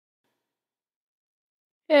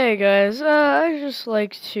Hey guys, I just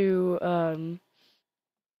like to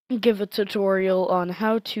give a tutorial on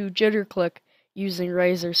how to jitter click using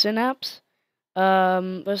Razer Synapse.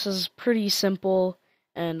 This is pretty simple,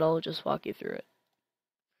 and I'll just walk you through it.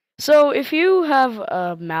 So if you have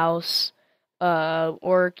a mouse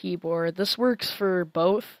or a keyboard, this works for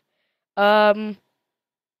both. Um,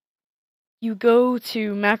 you go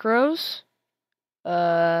to macros,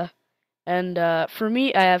 uh, and for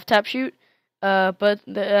me, I have tap shoot,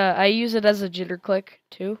 I use it as a jitter click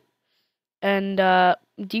too. And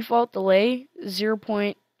default delay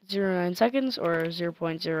 0.09 seconds or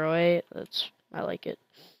 0.08. I like it.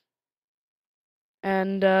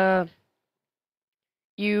 And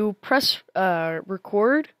you press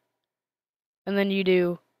record, and then you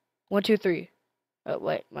do 1, 2, 3. Oh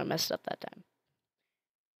wait, I messed up that time.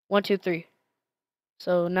 1, 2, 3.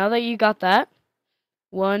 So now that you got that,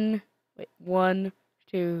 1,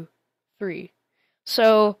 2, 3.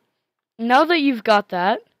 So now that you've got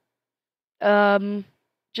that,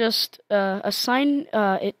 just assign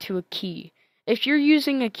it to a key. If you're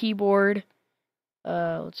using a keyboard,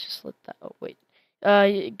 let's just let that. Oh wait,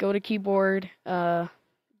 go to keyboard. Go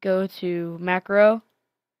to macro.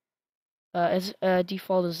 As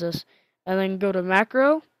default is this, and then go to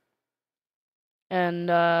macro,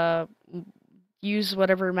 and use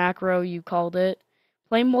whatever macro you called it.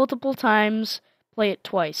 Play multiple times. Play it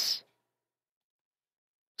twice.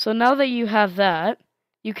 So now that you have that,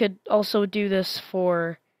 you could also do this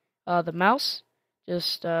for the mouse.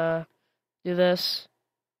 Just do this.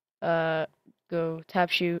 Go tap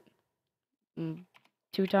shoot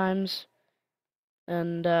 2 times,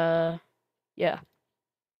 and yeah.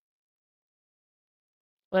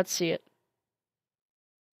 Let's see it.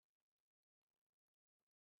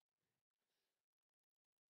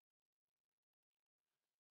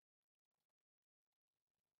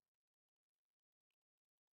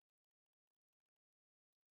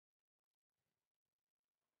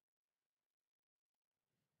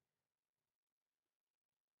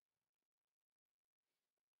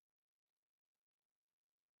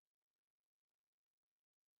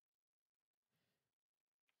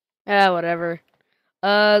 Whatever.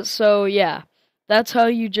 So yeah, that's how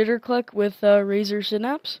you jitter click with Razer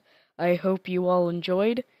Synapse. I hope you all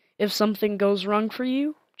enjoyed. If something goes wrong for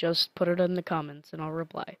you, just put it in the comments and I'll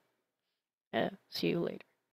reply. See you later.